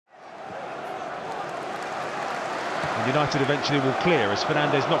And United eventually will clear as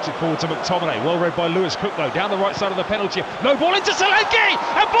Fernandes knocks it forward to McTominay. Well read by Lewis Cook though, down the right side of the penalty. No ball into Solanke,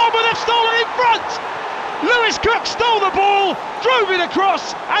 and Bournemouth have stolen in front! Lewis Cook stole the ball, drove it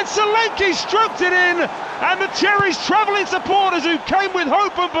across, and Solanke stroked it in. And the Cherries' travelling supporters who came with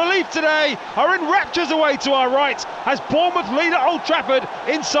hope and belief today are in raptures away to our right as Bournemouth lead at Old Trafford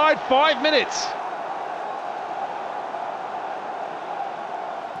inside 5 minutes.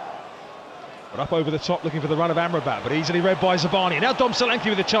 But up over the top looking for the run of Amrabat, but easily read by Zabani. Now Dom Solanke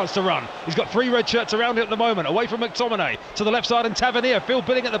with a chance to run. He's got 3 red shirts around him at the moment, away from McTominay. To the left side and Tavernier. Phil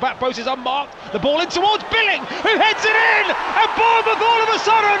Billing at the back post is unmarked. The ball in towards Billing, who heads it in! And Bournemouth all of a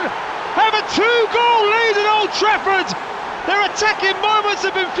sudden have a 2-goal lead at Old Trafford. Their attacking moments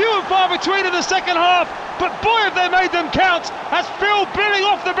have been few and far between in the second half, but boy have they made them count as Phil Billing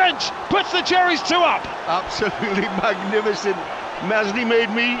off the bench puts the Cherries 2 up. Absolutely magnificent. Masney made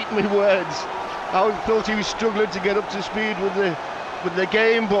me eat my words. I thought he was struggling to get up to speed with the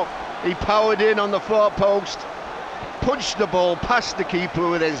game, but he powered in on the far post, punched the ball past the keeper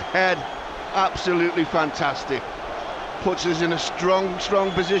with his head. Absolutely fantastic. Puts us in a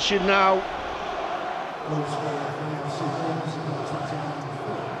strong position now.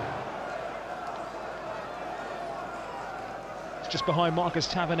 Just behind Marcus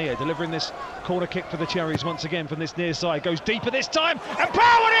Tavernier, delivering this corner kick for the Cherries once again from this near side. Goes deeper this time and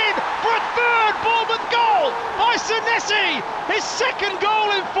powered in for a third Bournemouth goal by Senesi. His second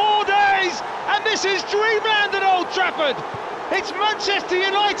goal in 4 days, and this is dreamland at Old Trafford. It's Manchester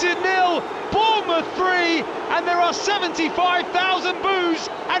United 0, Bournemouth 3, and there are 75,000 boos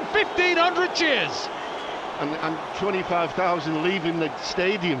and 1,500 cheers. And 25,000 leaving the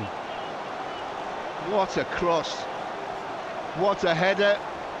stadium. What a cross. What a header,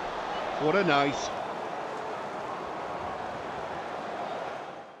 what a night.